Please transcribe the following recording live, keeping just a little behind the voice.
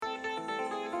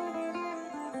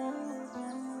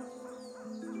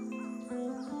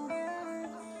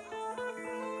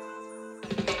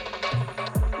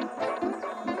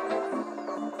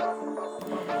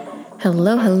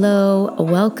Hello, hello.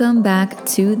 Welcome back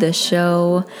to the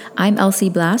show. I'm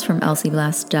Elsie Blast from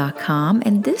elsieblast.com,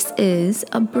 and this is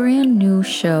a brand new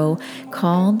show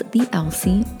called The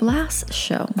Elsie Blast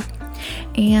Show.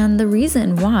 And the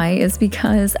reason why is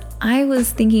because I was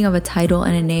thinking of a title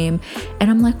and a name, and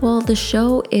I'm like, well, the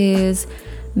show is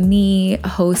me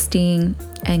hosting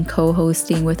and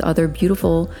co-hosting with other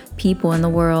beautiful people in the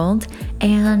world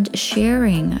and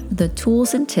sharing the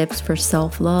tools and tips for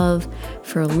self-love,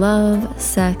 for love,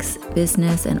 sex,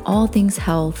 business, and all things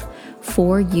health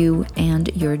for you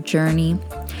and your journey.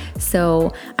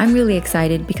 So I'm really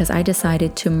excited because I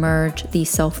decided to merge the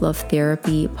Self-Love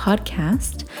Therapy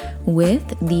podcast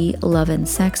with the Love and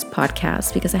Sex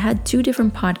podcast because I had two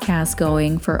different podcasts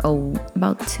going for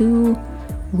about 2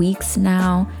 weeks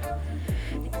now.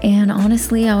 And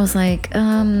honestly, I was like,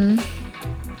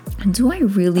 do I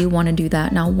really want to do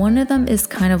that? Now, one of them is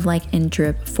kind of like in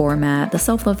drip format. The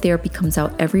Self-Love Therapy comes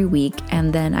out every week.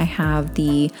 And then I have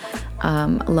the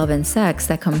Love and Sex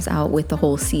that comes out with the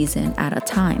whole season at a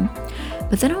time.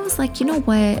 But then I was like, you know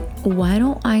what? Why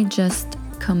don't I just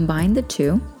combine the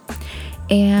two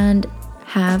and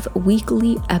have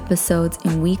weekly episodes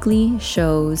and weekly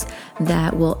shows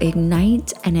that will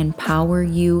ignite and empower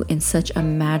you in such a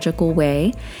magical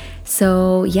way.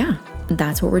 So yeah,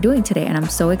 that's what we're doing today, and I'm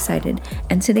so excited.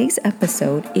 And today's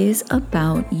episode is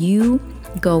about you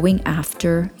going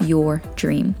after your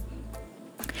dream.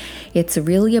 It's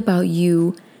really about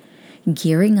you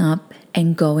gearing up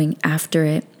and going after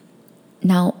it.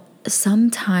 Now,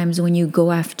 sometimes when you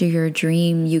go after your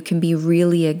dream, you can be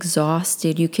really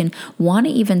exhausted. You can want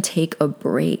to even take a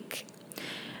break.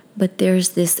 But there's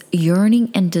this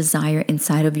yearning and desire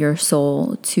inside of your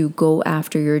soul to go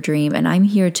after your dream. And I'm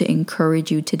here to encourage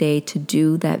you today to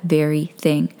do that very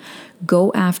thing.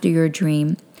 Go after your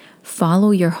dream.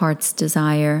 Follow your heart's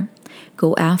desire.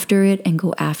 Go after it and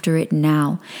go after it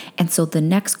now. And so the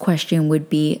next question would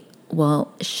be,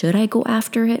 well, should I go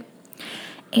after it?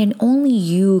 And only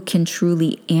you can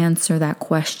truly answer that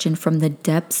question from the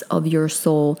depths of your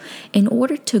soul. In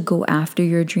order to go after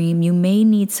your dream, you may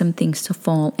need some things to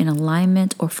fall in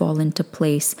alignment or fall into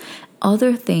place.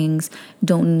 Other things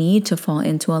don't need to fall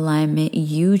into alignment.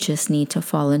 You just need to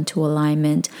fall into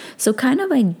alignment. So kind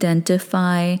of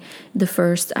identify the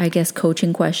first,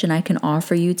 coaching question I can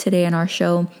offer you today in our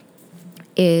show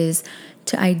is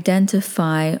to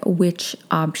identify which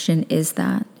option is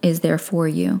there for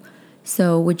you.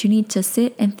 So would you need to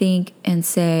sit and think and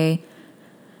say,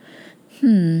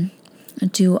 do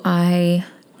I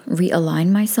realign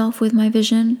myself with my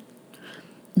vision?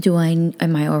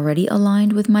 Am I already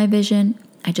aligned with my vision?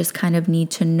 I just kind of need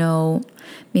to know,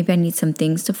 maybe I need some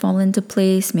things to fall into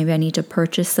place. Maybe I need to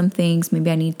purchase some things.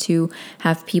 Maybe I need to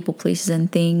have people, places,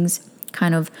 and things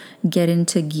kind of get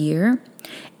into gear.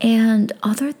 And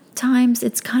other times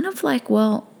it's kind of like,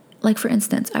 for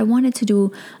instance, I wanted to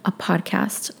do a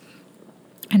podcast.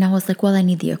 And I was like, well, I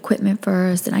need the equipment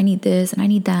first, and I need this, and I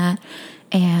need that.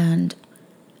 And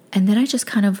then I just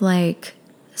kind of like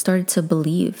started to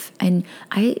believe. And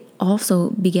I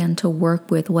also began to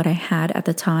work with what I had at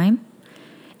the time.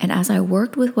 And as I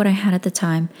worked with what I had at the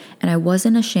time, and I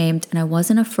wasn't ashamed, and I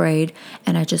wasn't afraid,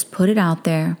 and I just put it out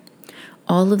there,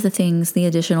 all of the things, the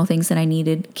additional things that I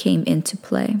needed came into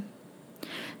play.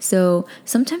 So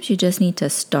sometimes you just need to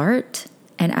start.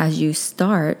 And as you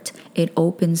start, it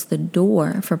opens the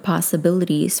door for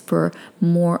possibilities for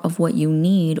more of what you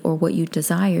need or what you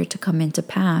desire to come into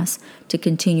pass to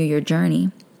continue your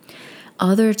journey.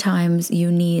 Other times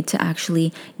you need to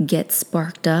actually get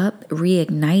sparked up,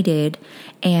 reignited,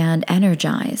 and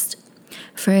energized.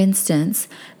 For instance,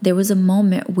 there was a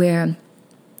moment where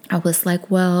I was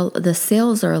like, well, the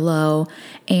sales are low,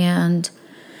 and,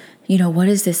 what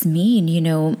does this mean?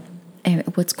 And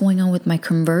what's going on with my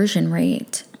conversion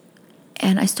rate?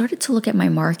 And I started to look at my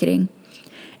marketing,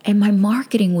 and my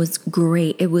marketing was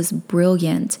great. It was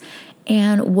brilliant.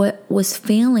 And what was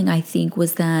failing, I think,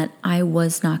 was that I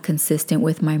was not consistent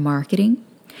with my marketing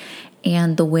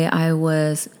and the way I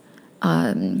was,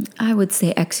 I would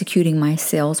say, executing my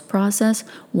sales process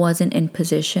wasn't in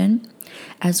position,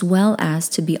 as well as,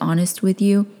 to be honest with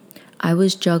you, I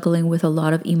was juggling with a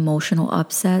lot of emotional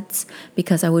upsets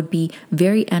because I would be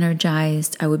very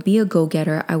energized. I would be a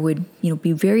go-getter. I would,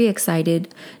 be very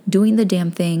excited doing the damn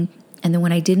thing. And then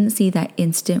when I didn't see that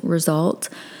instant result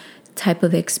type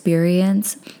of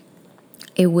experience,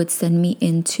 it would send me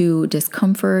into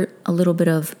discomfort, a little bit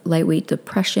of lightweight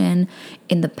depression.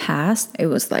 In the past, it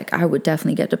was like I would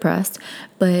definitely get depressed.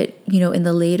 But, in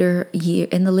the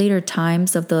later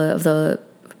times of the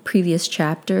previous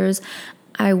chapters,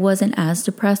 I wasn't as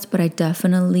depressed, but I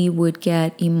definitely would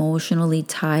get emotionally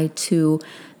tied to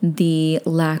the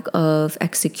lack of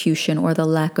execution or the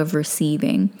lack of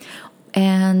receiving.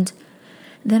 And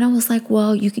then I was like,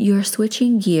 well, you're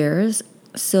switching gears.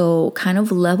 So kind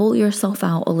of level yourself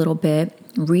out a little bit,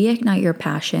 reignite your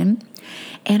passion.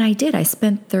 And I did. I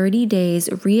spent 30 days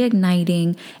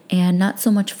reigniting and not so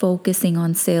much focusing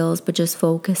on sales, but just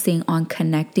focusing on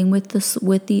connecting with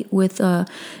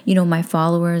my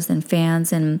followers and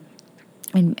fans and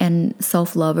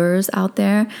self-lovers out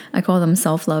there. I call them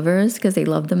self-lovers because they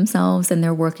love themselves and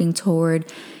they're working toward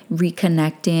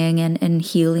reconnecting and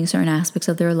healing certain aspects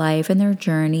of their life and their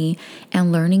journey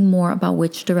and learning more about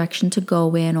which direction to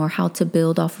go in or how to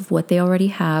build off of what they already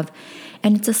have.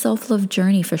 And it's a self-love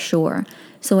journey for sure.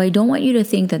 So I don't want you to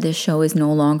think that this show is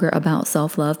no longer about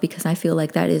self-love, because I feel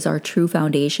like that is our true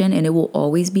foundation and it will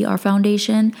always be our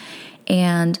foundation.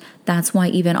 And that's why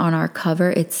even on our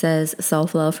cover, it says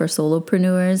self-love for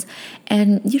solopreneurs.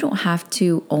 And you don't have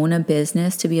to own a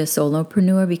business to be a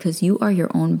solopreneur, because you are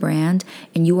your own brand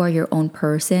and you are your own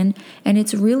person. And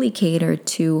it's really catered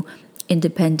to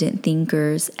independent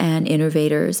thinkers and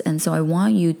innovators. And so I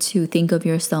want you to think of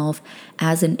yourself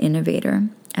as an innovator,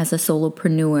 as a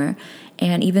solopreneur.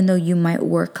 And even though you might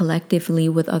work collectively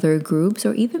with other groups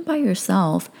or even by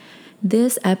yourself,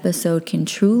 this episode can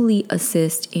truly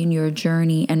assist in your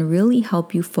journey and really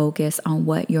help you focus on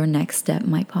what your next step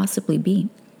might possibly be.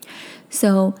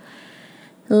 So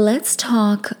let's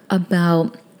talk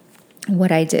about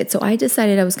what I did. So I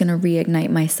decided I was going to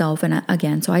reignite myself. And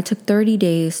again, so I took 30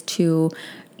 days to,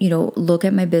 look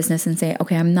at my business and say,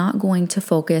 okay, I'm not going to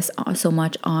focus so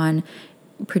much on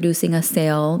producing a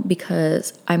sale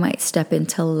because I might step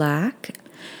into lack.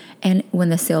 And when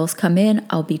the sales come in,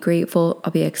 I'll be grateful,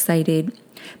 I'll be excited.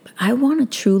 But I want to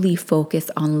truly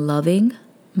focus on loving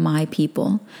my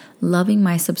people, loving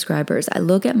my subscribers. I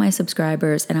look at my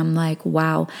subscribers and I'm like,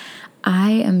 wow,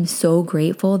 I am so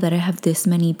grateful that I have this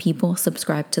many people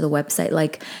subscribed to the website.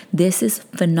 Like, this is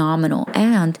phenomenal.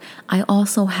 And I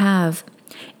also have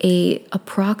a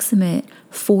approximate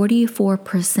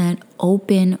 44%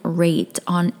 open rate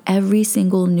on every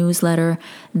single newsletter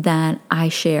that I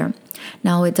share.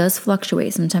 Now, it does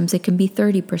fluctuate. Sometimes it can be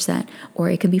 30% or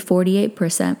it can be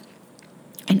 48%.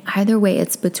 And either way,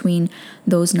 it's between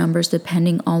those numbers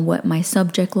depending on what my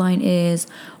subject line is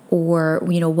or,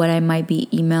 what I might be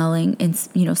emailing and,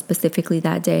 specifically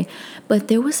that day. But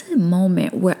there was a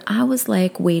moment where I was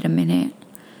like, wait a minute.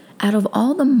 Out of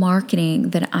all the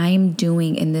marketing that I'm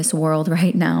doing in this world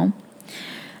right now,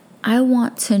 I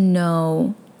want to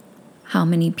know how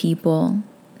many people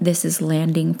this is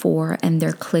landing for and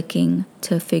they're clicking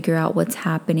to figure out what's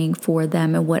happening for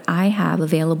them and what I have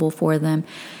available for them.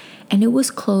 And it was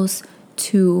close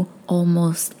to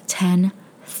almost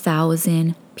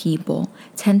 10,000 people,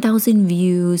 10,000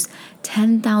 views,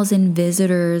 10,000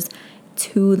 visitors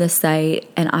to the site.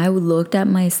 And I looked at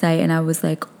my site and I was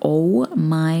like, oh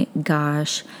my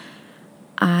gosh,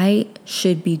 I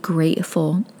should be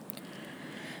grateful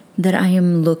that I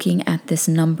am looking at this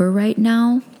number right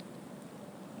now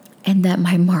and that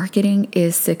my marketing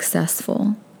is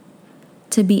successful.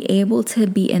 To be able to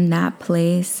be in that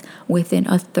place within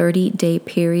a 30-day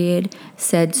period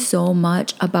said so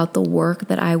much about the work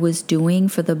that I was doing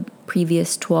for the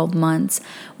previous 12 months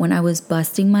when I was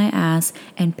busting my ass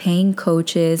and paying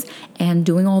coaches and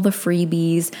doing all the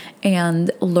freebies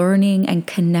and learning and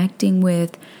connecting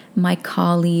with my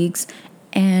colleagues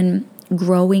and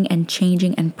growing and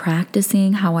changing and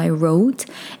practicing how I wrote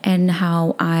and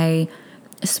how I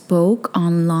spoke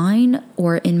online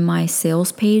or in my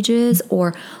sales pages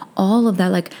or all of that.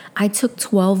 Like, I took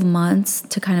 12 months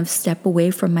to kind of step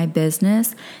away from my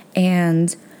business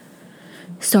and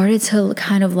started to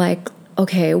kind of like,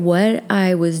 okay, what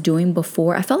I was doing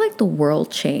before, I felt like the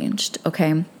world changed.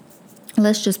 Okay.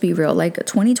 Let's just be real. Like,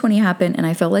 2020 happened and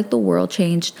I felt like the world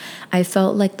changed. I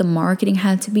felt like the marketing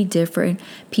had to be different.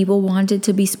 People wanted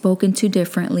to be spoken to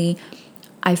differently.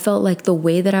 I felt like the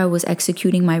way that I was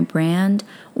executing my brand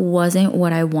wasn't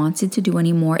what I wanted to do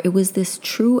anymore. It was this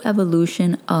true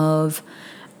evolution of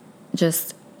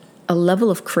just a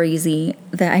level of crazy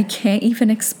that I can't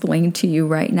even explain to you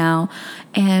right now.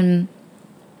 And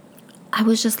I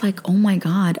was just like, oh my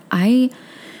God, I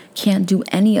can't do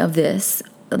any of this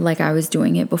like I was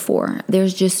doing it before.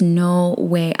 There's just no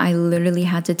way. I literally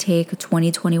had to take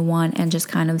 2021 and just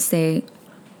kind of say,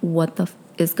 what the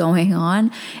is going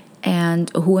on? And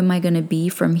who am I going to be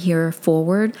from here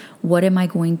forward? What am I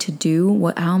going to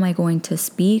do? How am I going to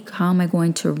speak? How am I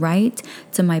going to write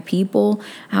to my people?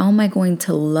 How am I going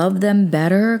to love them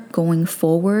better going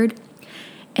forward?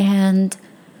 And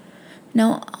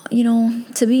now,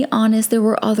 to be honest, there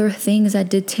were other things that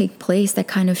did take place that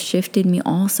kind of shifted me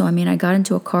also. I mean, I got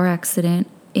into a car accident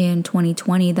in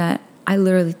 2020 that I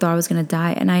literally thought I was going to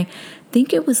die. And I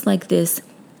think it was like this.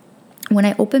 When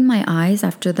I opened my eyes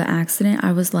after the accident,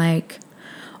 I was like,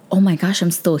 oh my gosh,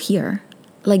 I'm still here.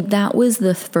 Like, that was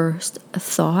the first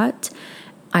thought.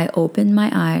 I opened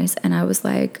my eyes and I was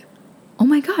like, oh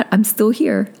my God, I'm still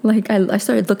here. Like, I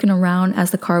started looking around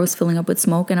as the car was filling up with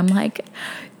smoke, and I'm like,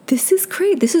 this is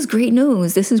great. This is great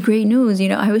news. This is great news.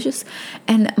 I was just,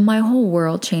 and my whole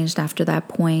world changed after that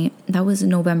point. That was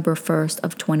November 1st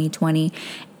of 2020.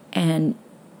 And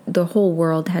the whole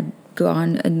world had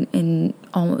gone in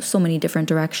almost so many different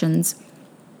directions.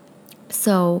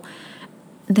 So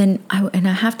then I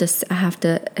have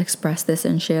to express this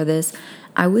and share this.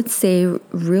 I would say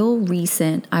real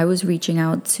recent, I was reaching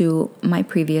out to my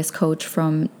previous coach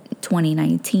from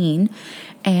 2019,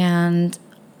 and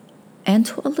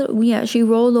to a little, yeah, she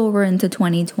rolled over into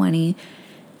 2020.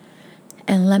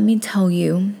 And let me tell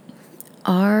you,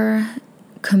 our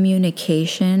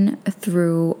communication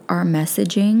through our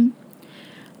messaging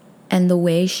and the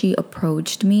way she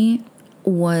approached me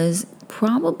was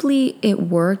probably, it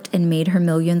worked and made her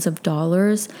millions of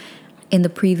dollars in the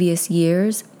previous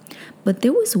years. But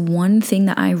there was one thing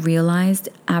that I realized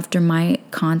after my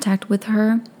contact with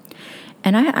her,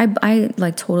 and I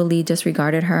like totally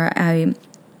disregarded her.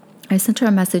 I sent her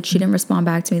a message. She didn't respond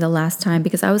back to me the last time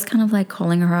because I was kind of like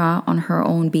calling her out on her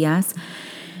own BS.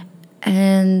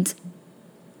 And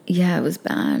yeah, it was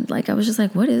bad. Like, I was just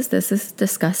like, what is this? This is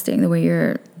disgusting, the way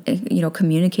you're,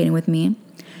 communicating with me.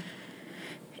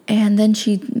 And then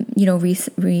she,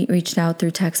 reached out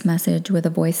through text message with a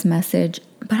voice message.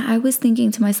 But I was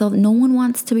thinking to myself, no one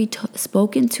wants to be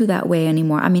spoken to that way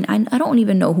anymore. I mean, I don't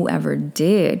even know whoever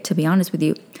did, to be honest with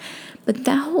you. But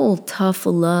that whole tough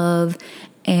love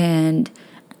and,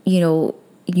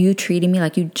 you treating me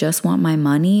like you just want my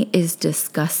money is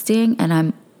disgusting, and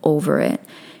I'm over it.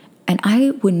 And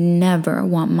I would never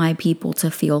want my people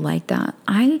to feel like that.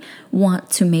 I want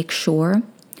to make sure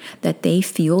that they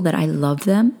feel that I love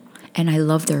them and I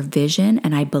love their vision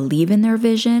and I believe in their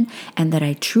vision, and that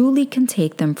I truly can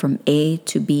take them from A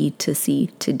to B to C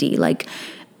to D.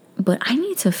 But I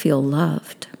need to feel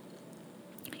loved.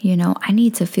 I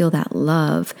need to feel that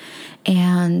love.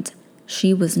 And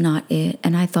she was not it.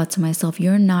 And I thought to myself,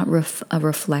 you're not a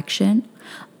reflection.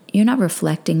 You're not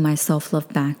reflecting my self-love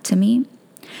back to me.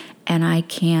 And I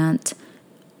can't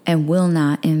and will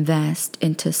not invest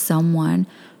into someone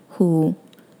who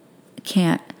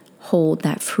can't hold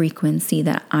that frequency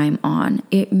that I'm on.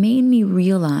 It made me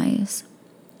realize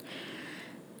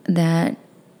that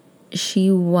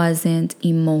she wasn't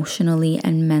emotionally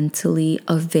and mentally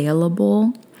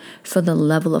available for the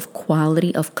level of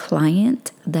quality of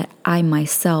client that I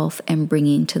myself am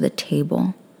bringing to the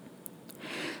table.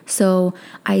 So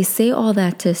I say all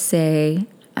that to say,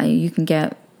 you can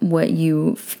get what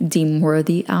you deem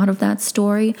worthy out of that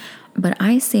story. But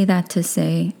I say that to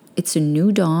say it's a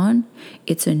new dawn,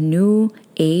 it's a new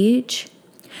age,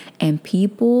 and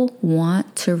people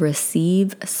want to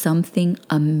receive something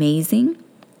amazing.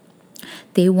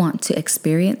 They want to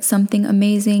experience something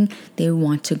amazing. They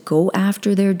want to go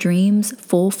after their dreams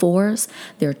full force.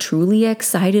 They're truly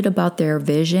excited about their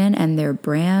vision and their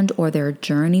brand or their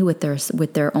journey with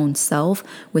their own self,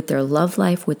 with their love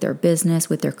life, with their business,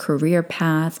 with their career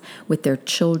path, with their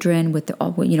children, with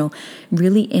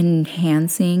really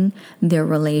enhancing their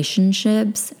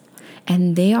relationships.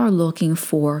 And they are looking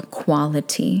for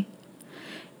quality.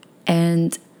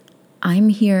 And I'm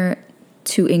here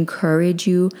to encourage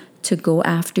you to go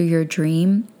after your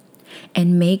dream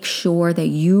and make sure that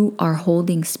you are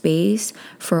holding space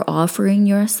for offering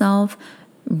yourself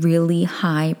really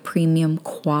high premium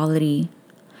quality.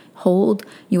 Hold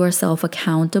yourself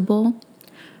accountable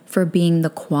for being the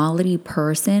quality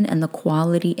person and the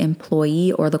quality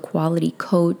employee or the quality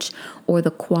coach or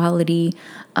the quality,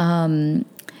 where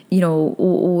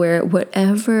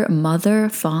whatever mother,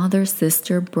 father,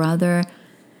 sister, brother,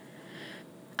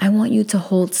 I want you to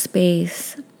hold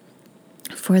space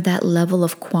for that level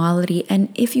of quality. And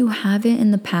if you haven't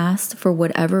in the past, for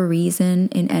whatever reason,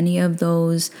 in any of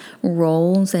those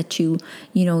roles that you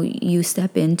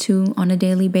step into on a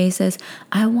daily basis,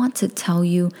 I want to tell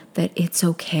you that it's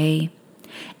okay.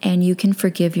 And you can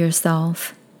forgive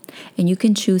yourself. And you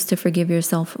can choose to forgive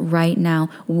yourself right now.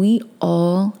 We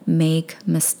all make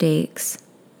mistakes.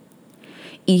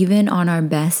 Even on our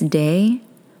best day,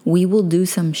 we will do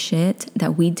some shit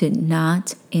that we did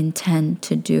not intend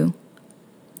to do.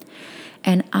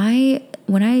 And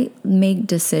when I make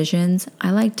decisions,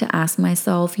 I like to ask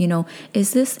myself,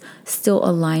 is this still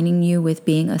aligning you with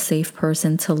being a safe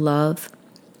person to love?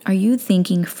 Are you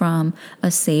thinking from a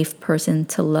safe person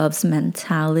to love's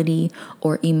mentality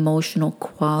or emotional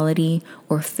quality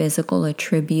or physical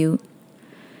attribute?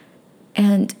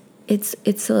 And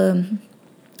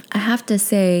I have to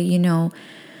say,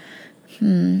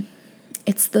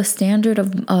 it's the standard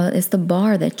of, it's the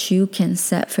bar that you can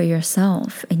set for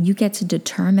yourself. And you get to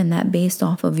determine that based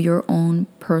off of your own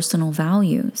personal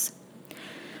values.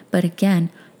 But again,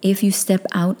 if you step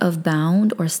out of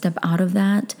bound or step out of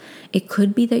that, it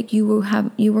could be that you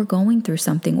were going through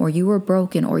something, or you were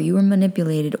broken, or you were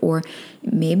manipulated, or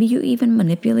maybe you even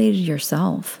manipulated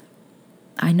yourself.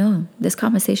 I know this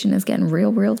conversation is getting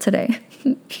real today.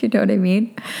 You know what I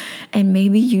mean? And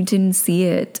maybe you didn't see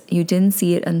it. You didn't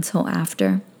see it until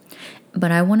after.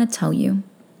 But I want to tell you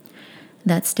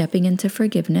that stepping into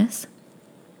forgiveness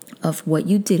of what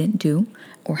you didn't do,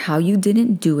 or how you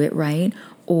didn't do it right,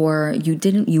 or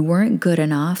you weren't good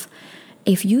enough.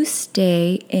 If you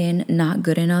stay in not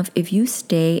good enough, if you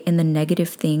stay in the negative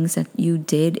things that you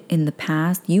did in the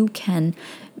past, you can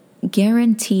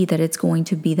guarantee that it's going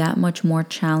to be that much more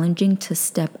challenging to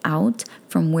step out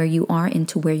from where you are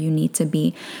into where you need to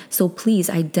be. So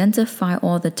please identify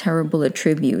all the terrible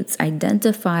attributes,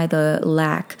 identify the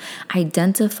lack,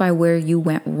 identify where you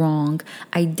went wrong,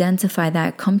 identify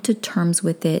that, come to terms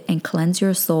with it, and cleanse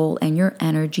your soul and your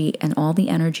energy and all the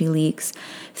energy leaks.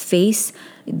 Face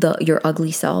your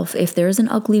ugly self. If there's an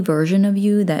ugly version of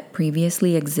you that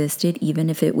previously existed, even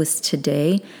if it was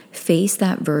today, face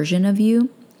that version of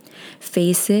you.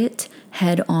 Face it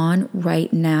head on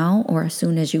right now, or as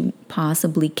soon as you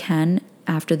possibly can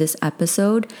after this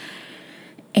episode.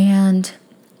 And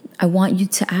I want you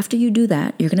to, after you do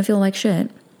that, you're going to feel like shit.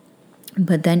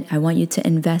 But then I want you to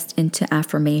invest into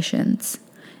affirmations.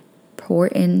 Pour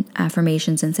in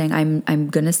affirmations and saying, I'm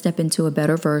going to step into a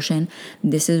better version.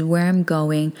 This is where I'm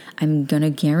going. I'm going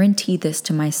to guarantee this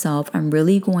to myself. I'm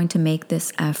really going to make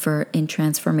this effort in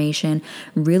transformation,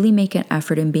 really make an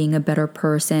effort in being a better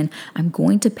person. I'm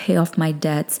going to pay off my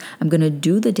debts. I'm going to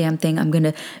do the damn thing. I'm going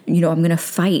to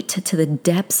fight to the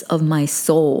depths of my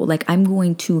soul. Like, I'm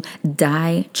going to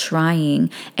die trying,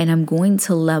 and I'm going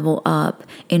to level up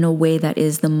in a way that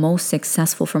is the most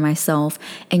successful for myself.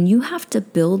 And you have to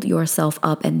build yourself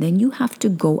up, and then you have to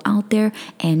go out there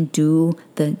and do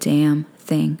the damn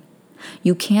thing.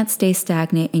 You can't stay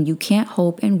stagnant, and you can't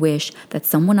hope and wish that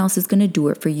someone else is going to do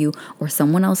it for you, or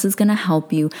someone else is going to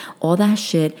help you. All that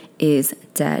shit is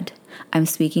dead. I'm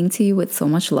speaking to you with so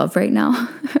much love right now,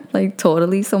 like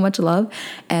totally so much love.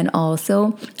 And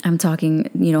also I'm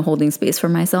talking, holding space for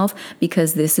myself,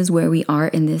 because this is where we are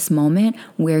in this moment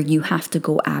where you have to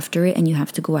go after it, and you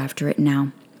have to go after it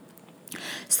now.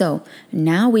 So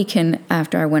now we can,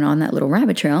 after I went on that little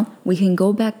rabbit trail, we can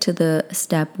go back to the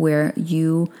step where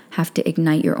you have to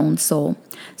ignite your own soul.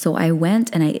 So I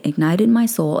went and I ignited my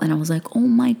soul, and I was like, oh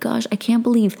my gosh, I can't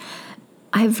believe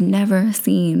I've never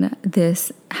seen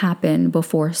this happen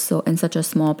before. So in such a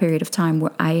small period of time,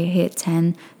 where I hit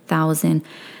 10,000,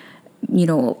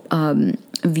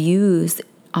 views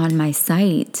on my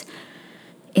site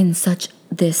in such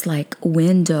this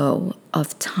window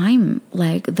of time.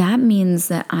 That means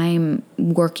that I'm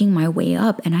working my way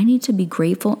up, and I need to be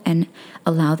grateful and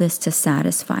allow this to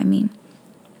satisfy me.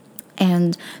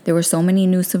 And there were so many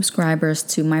new subscribers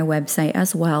to my website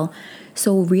as well.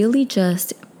 So really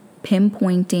just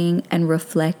pinpointing and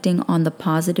reflecting on the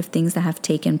positive things that have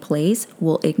taken place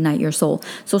will ignite your soul.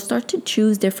 So start to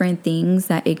choose different things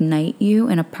that ignite you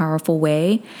in a powerful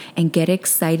way, and get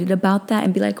excited about that,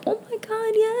 and be like, oh my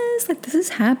God, yes, this is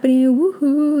happening,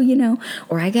 woohoo,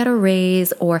 or I got a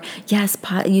raise, or yes,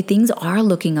 things are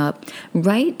looking up.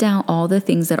 Write down all the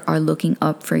things that are looking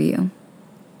up for you,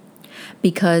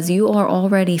 because you are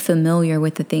already familiar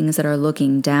with the things that are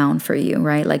looking down for you,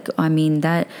 right?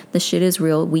 That the shit is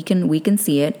real. We can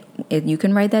see it. You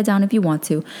can write that down if you want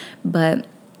to, but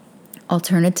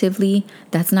alternatively,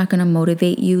 that's not going to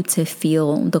motivate you to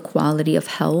feel the quality of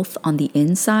health on the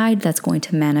inside that's going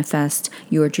to manifest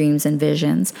your dreams and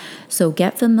visions. So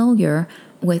get familiar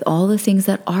with all the things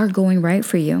that are going right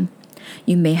for you.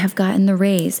 You may have gotten the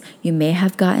raise. You may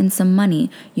have gotten some money.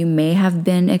 You may have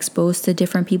been exposed to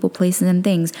different people, places, and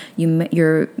things.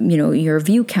 Your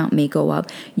view count may go up.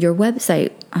 Your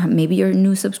website, maybe your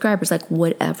new subscribers,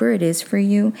 whatever it is for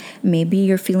you. Maybe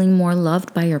you're feeling more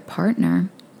loved by your partner.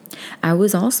 I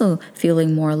was also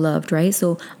feeling more loved, right?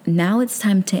 So now it's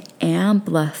time to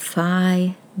amplify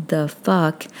the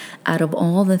fuck out of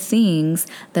all the things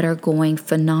that are going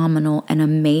phenomenal and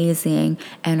amazing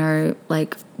and are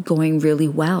going really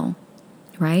well,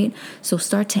 right? So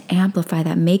start to amplify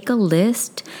that. Make a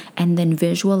list and then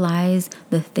visualize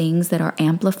the things that are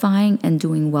amplifying and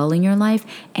doing well in your life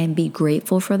and be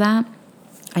grateful for that,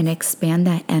 and expand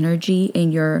that energy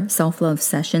in your self-love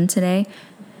session today,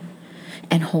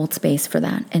 and hold space for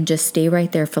that, and just stay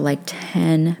right there for like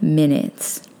 10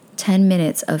 minutes. 10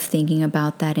 minutes of thinking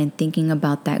about that and thinking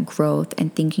about that growth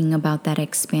and thinking about that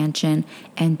expansion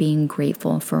and being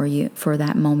grateful for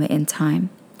that moment in time.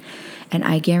 And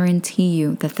I guarantee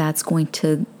you that that's going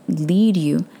to lead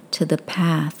you to the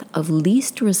path of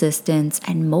least resistance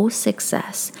and most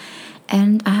success.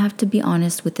 And I have to be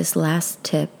honest with this last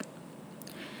tip.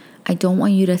 I don't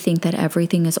want you to think that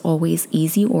everything is always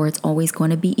easy, or it's always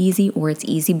going to be easy, or it's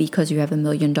easy because you have $1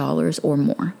 million or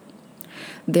more.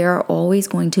 There are always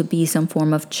going to be some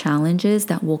form of challenges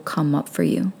that will come up for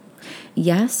you.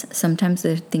 Yes, sometimes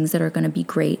there are things that are going to be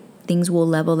great. Things will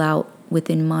level out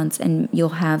within months, and you'll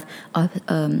have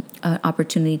an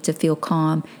opportunity to feel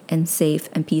calm and safe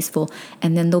and peaceful.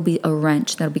 And then there'll be a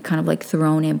wrench that'll be kind of like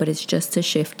thrown in, but it's just to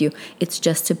shift you. It's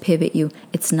just to pivot you.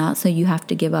 It's not so you have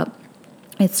to give up.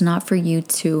 It's not for you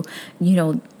to,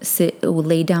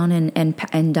 lay down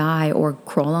and die or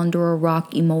crawl under a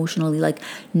rock emotionally. Like,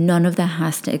 none of that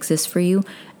has to exist for you.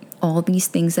 All these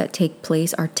things that take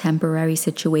place are temporary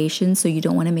situations, so you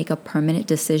don't want to make a permanent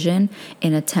decision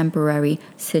in a temporary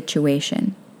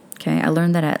situation. Okay, I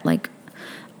learned that at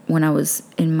when I was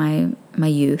in my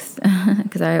youth,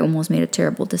 because I almost made a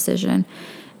terrible decision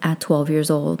at 12 years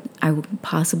old. I would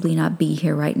possibly not be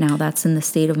here right now. That's in the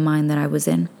state of mind that I was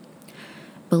in.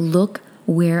 But look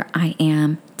where I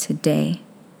am today.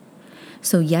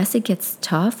 So yes, it gets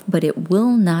tough, but it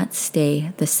will not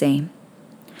stay the same.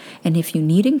 And if you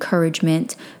need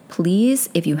encouragement, please,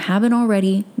 if you haven't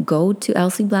already, go to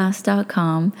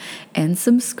elsieblast.com and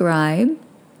subscribe.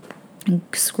 And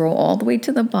scroll all the way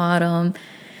to the bottom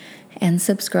and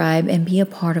subscribe and be a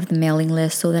part of the mailing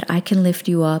list so that I can lift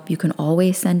you up. You can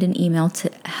always send an email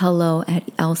to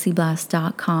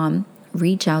hello@elsieblast.com.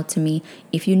 Reach out to me.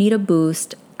 If you need a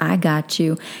boost, I got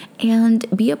you. And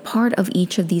be a part of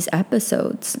each of these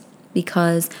episodes,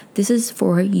 because this is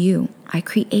for you. I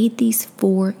create these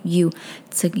for you,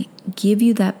 to give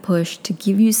you that push, to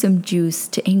give you some juice,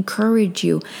 to encourage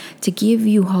you, to give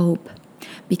you hope.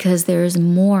 Because there's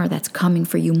more that's coming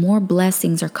for you. More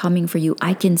blessings are coming for you.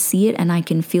 I can see it and I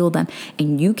can feel them.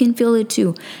 And you can feel it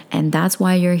too. And that's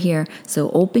why you're here.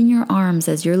 So open your arms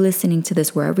as you're listening to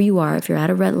this, wherever you are. If you're at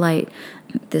a red light,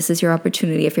 this is your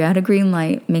opportunity. If you're at a green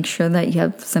light, make sure that you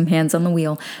have some hands on the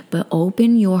wheel. But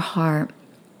open your heart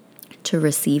to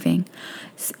receiving.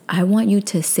 I want you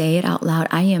to say it out loud.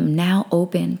 I am now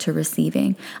open to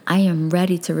receiving. I am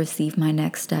ready to receive my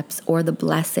next steps or the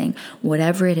blessing,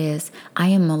 whatever it is. I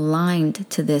am aligned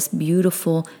to this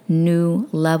beautiful new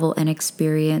level and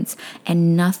experience,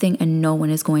 and nothing and no one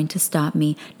is going to stop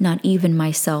me. Not even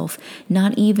myself,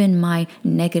 not even my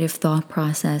negative thought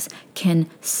process can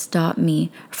stop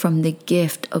me from the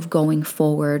gift of going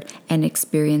forward and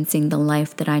experiencing the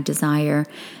life that I desire.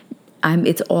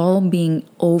 It's all being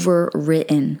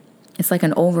overwritten. It's like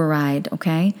an override,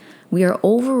 okay? We are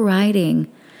overriding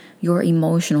your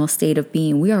emotional state of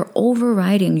being. We are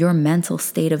overriding your mental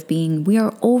state of being. We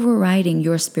are overriding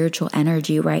your spiritual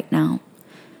energy right now.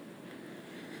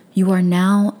 You are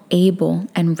now able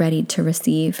and ready to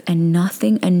receive, and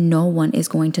nothing and no one is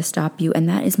going to stop you. And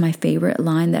that is my favorite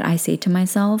line that I say to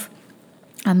myself.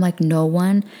 I'm like, no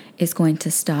one is going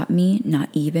to stop me, not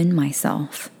even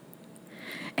myself.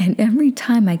 And every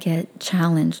time I get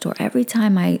challenged, or every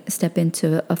time I step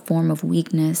into a form of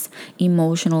weakness,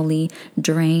 emotionally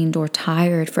drained or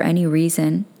tired for any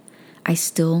reason, I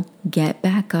still get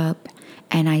back up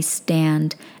and I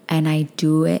stand and I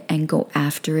do it and go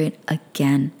after it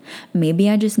again. Maybe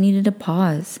I just needed a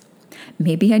pause.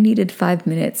 Maybe I needed 5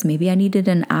 minutes. Maybe I needed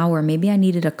an hour. Maybe I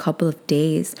needed a couple of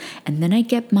days. And then I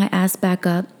get my ass back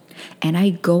up and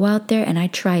I go out there and I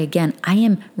try again. I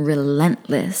am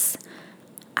relentless.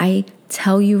 I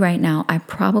tell you right now, I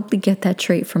probably get that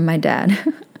trait from my dad.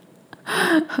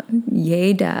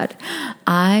 Yay, Dad.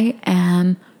 I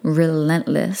am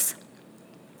relentless.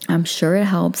 I'm sure it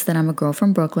helps that I'm a girl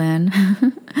from Brooklyn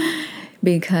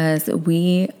because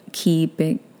we keep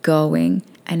it going.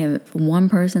 And if one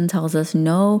person tells us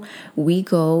no, we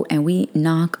go and we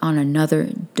knock on another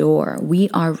door.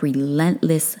 We are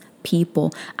relentless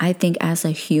people. I think as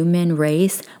a human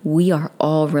race, we are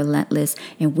all relentless,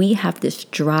 and we have this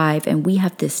drive, and we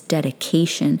have this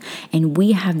dedication, and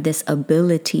we have this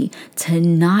ability to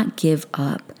not give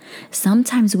up.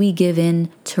 Sometimes we give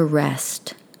in to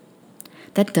rest.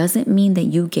 That doesn't mean that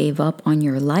you gave up on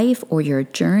your life or your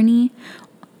journey.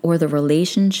 or the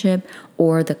relationship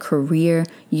or the career.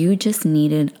 You just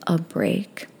needed a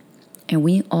break. And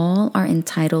we all are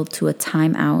entitled to a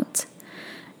timeout.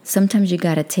 Sometimes you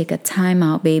got to take a time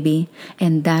out, baby,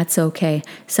 and that's okay.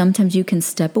 Sometimes you can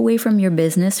step away from your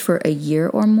business for a year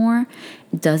or more.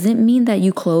 Doesn't mean that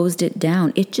you closed it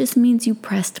down. It just means you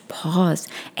pressed pause,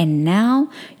 and now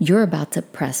you're about to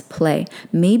press play.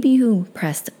 Maybe you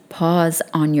pressed pause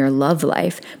on your love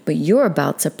life, but you're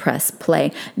about to press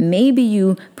play. Maybe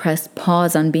you pressed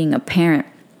pause on being a parent,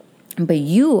 but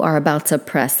you are about to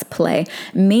press play.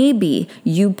 Maybe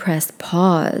you pressed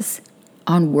pause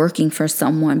on working for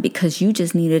someone because you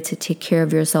just needed to take care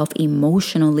of yourself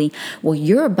emotionally. Well,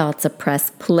 you're about to press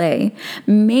play.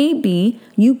 Maybe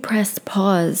you pressed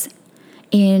pause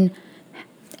in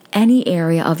any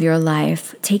area of your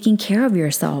life, taking care of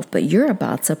yourself, but you're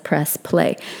about to press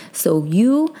play. So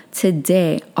you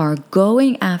today are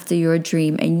going after your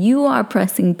dream, and you are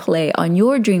pressing play on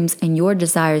your dreams and your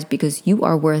desires because you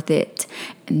are worth it.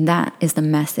 And that is the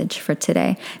message for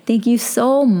today. Thank you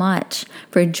so much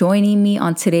for joining me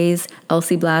on today's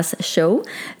Elsie Blast show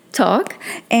talk.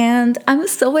 And I'm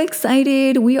so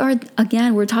excited. We're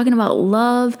talking about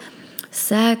love,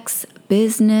 sex,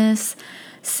 business,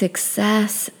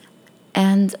 success,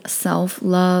 and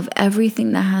self-love,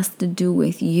 everything that has to do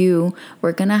with you.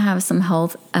 We're going to have some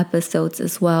health episodes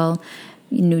as well,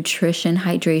 nutrition,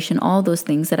 hydration, all those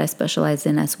things that I specialize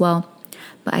in as well.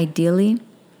 But ideally,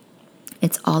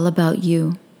 it's all about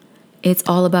you. It's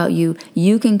all about you.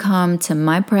 You can come to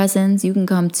my presence, you can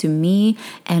come to me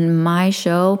and my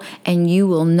show, and you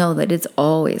will know that it's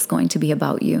always going to be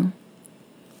about you.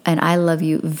 And I love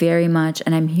you very much,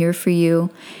 and I'm here for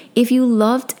you. If you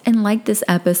loved and liked this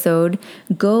episode,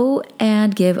 go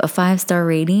and give a 5-star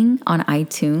rating on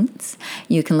iTunes.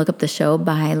 You can look up the show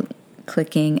by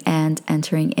clicking and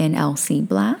entering in Elsie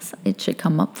Blast. It should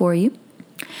come up for you.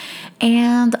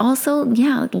 And also,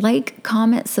 like,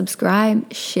 comment,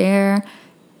 subscribe, share.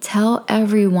 Tell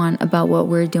everyone about what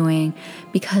we're doing,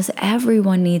 because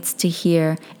everyone needs to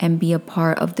hear and be a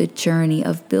part of the journey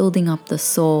of building up the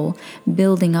soul,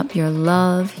 building up your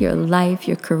love, your life,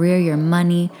 your career, your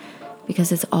money,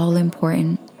 because it's all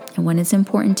important. And when it's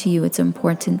important to you, it's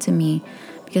important to me,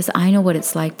 because I know what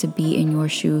it's like to be in your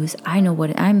shoes.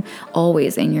 I'm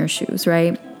always in your shoes,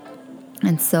 right?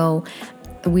 And so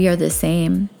we are the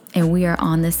same. And we are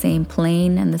on the same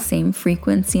plane and the same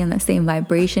frequency and the same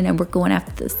vibration. And we're going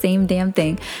after the same damn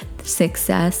thing.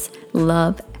 Success,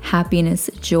 love, happiness,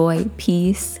 joy,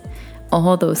 peace,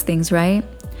 all those things, right?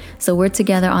 So we're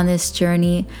together on this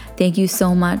journey. Thank you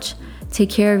so much. Take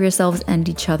care of yourselves and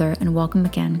each other. And welcome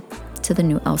again to the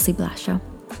new Elsie Blast Show.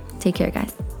 Take care,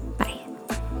 guys.